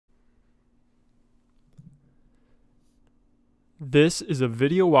This is a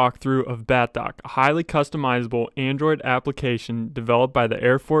video walkthrough of BATDOK, a highly customizable Android application developed by the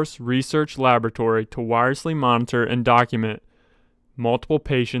Air Force Research Laboratory to wirelessly monitor and document multiple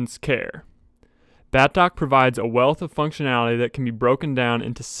patients' care. BATDOK provides a wealth of functionality that can be broken down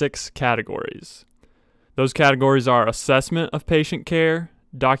into 6 categories. Those categories are assessment of patient care,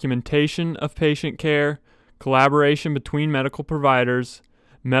 documentation of patient care, collaboration between medical providers,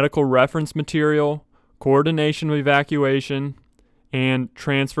 medical reference material, coordination of evacuation, and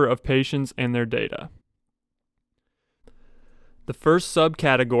transfer of patients and their data. The first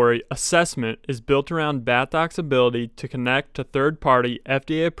subcategory, assessment, is built around BATDOK's ability to connect to third-party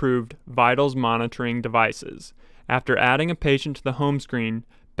FDA-approved vitals monitoring devices. After adding a patient to the home screen,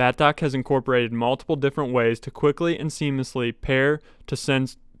 BATDOK has incorporated multiple different ways to quickly and seamlessly pair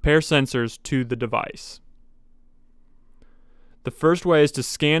sensors to the device. The first way is to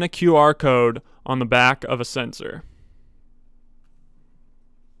scan a QR code on the back of a sensor.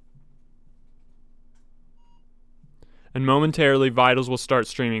 And momentarily vitals will start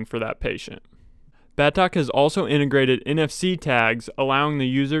streaming for that patient. BATDOK has also integrated NFC tags, allowing the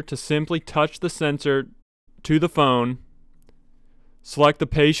user to simply touch the sensor to the phone, select the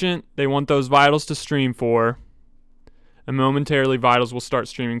patient they want those vitals to stream for, and momentarily vitals will start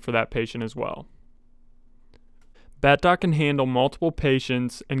streaming for that patient as well. BATDOK can handle multiple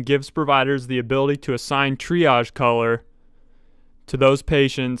patients and gives providers the ability to assign triage color to those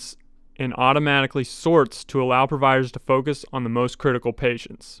patients and automatically sorts to allow providers to focus on the most critical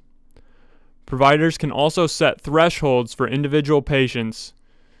patients. Providers can also set thresholds for individual patients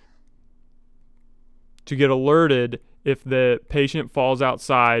to get alerted if the patient falls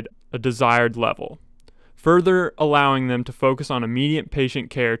outside a desired level, further allowing them to focus on immediate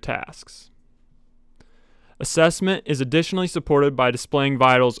patient care tasks. Assessment is additionally supported by displaying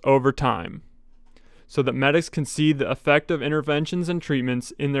vitals over time, so that medics can see the effect of interventions and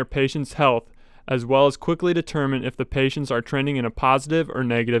treatments in their patient's health, as well as quickly determine if the patients are trending in a positive or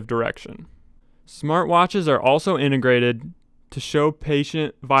negative direction. Smartwatches are also integrated to show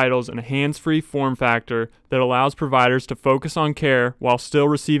patient vitals in a hands-free form factor that allows providers to focus on care while still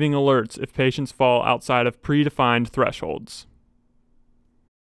receiving alerts if patients fall outside of predefined thresholds.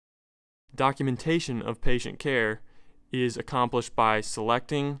 Documentation of patient care is accomplished by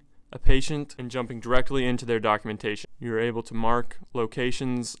selecting a patient and jumping directly into their documentation. You're able to mark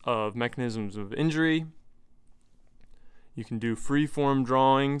locations of mechanisms of injury. You can do free-form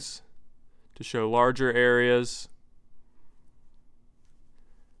drawings to show larger areas,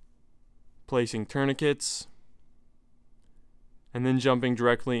 placing tourniquets, and then jumping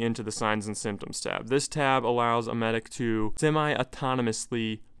directly into the Signs and Symptoms tab. This tab allows a medic to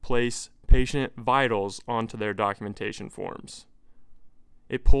semi-autonomously place patient vitals onto their documentation forms.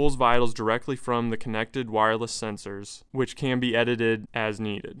 It pulls vitals directly from the connected wireless sensors, which can be edited as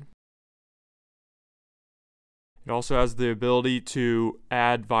needed. It also has the ability to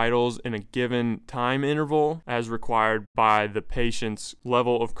add vitals in a given time interval as required by the patient's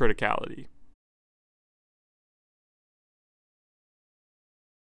level of criticality.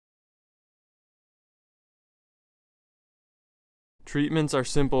 Treatments are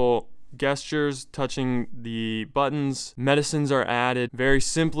simple gestures touching the buttons. Medicines are added very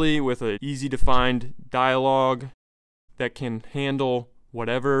simply with an easy to find dialogue that can handle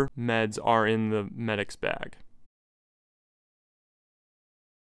whatever meds are in the medic's bag.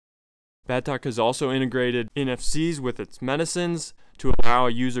 BATDOK has also integrated NFCs with its medicines to allow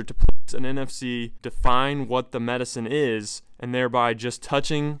a user to place an NFC, define what the medicine is, and thereby just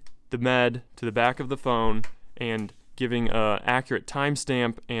touching the med to the back of the phone and giving an accurate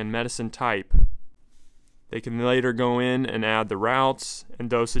timestamp and medicine type. They can later go in and add the routes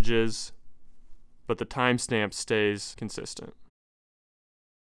and dosages, but the timestamp stays consistent.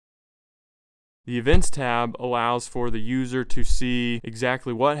 The Events tab allows for the user to see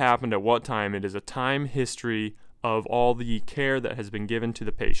exactly what happened at what time. It is a time history of all the care that has been given to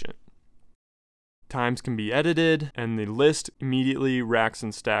the patient. Times can be edited, and the list immediately racks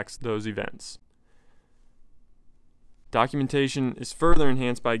and stacks those events. Documentation is further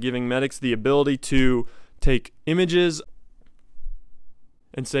enhanced by giving medics the ability to take images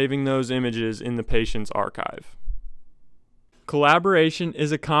and saving those images in the patient's archive. Collaboration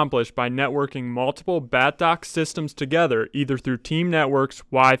is accomplished by networking multiple BATDOK systems together, either through team networks,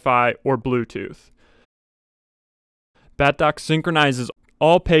 Wi-Fi, or Bluetooth. BATDOK synchronizes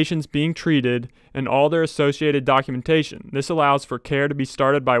all patients being treated and all their associated documentation. This allows for care to be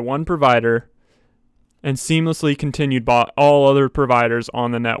started by one provider and seamlessly continued by all other providers on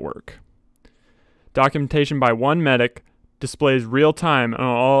the network. Documentation by one medic displays real time on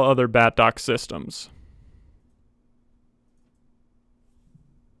all other BATDOK systems.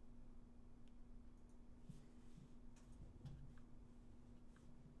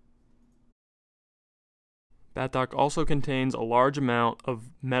 BATDOK also contains a large amount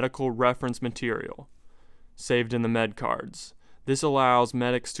of medical reference material saved in the med cards. This allows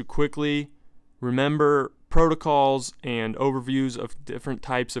medics to quickly remember protocols and overviews of different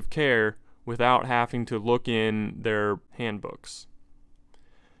types of care without having to look in their handbooks.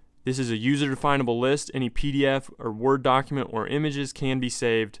 This is a user-definable list. Any PDF or Word document or images can be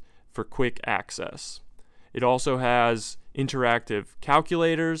saved for quick access. It also has interactive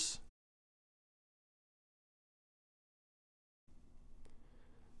calculators,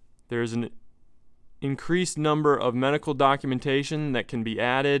 there's an increased number of medical documentation that can be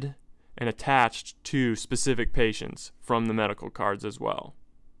added and attached to specific patients from the medical cards as well.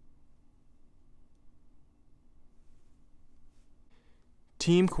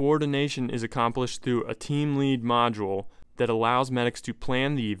 Team coordination is accomplished through a team lead module that allows medics to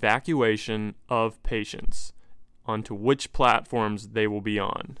plan the evacuation of patients onto which platforms they will be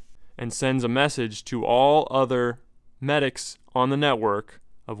on, and sends a message to all other medics on the network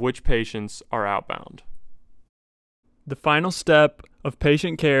of which patients are outbound. The final step of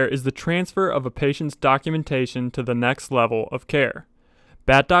patient care is the transfer of a patient's documentation to the next level of care.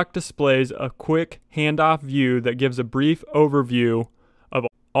 BATDOK displays a quick handoff view that gives a brief overview of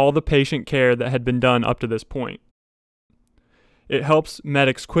all the patient care that had been done up to this point. It helps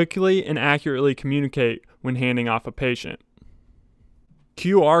medics quickly and accurately communicate when handing off a patient.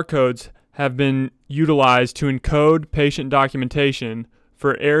 QR codes have been utilized to encode patient documentation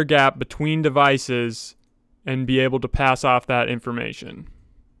for air gap between devices and be able to pass off that information.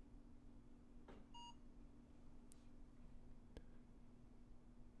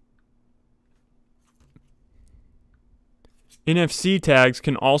 NFC tags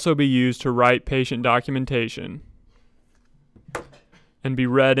can also be used to write patient documentation and be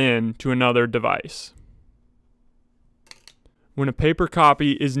read in to another device. When a paper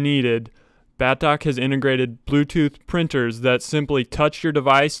copy is needed, BATDOK has integrated Bluetooth printers that simply touch your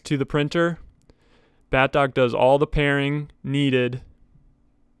device to the printer. BATDOK does all the pairing needed.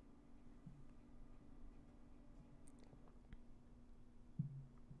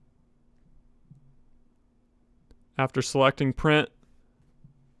 After selecting print,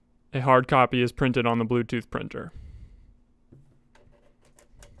 a hard copy is printed on the Bluetooth printer.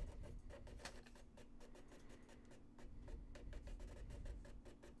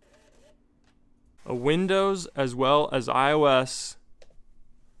 A Windows as well as iOS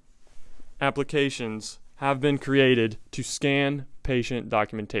applications have been created to scan patient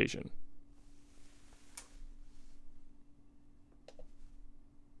documentation.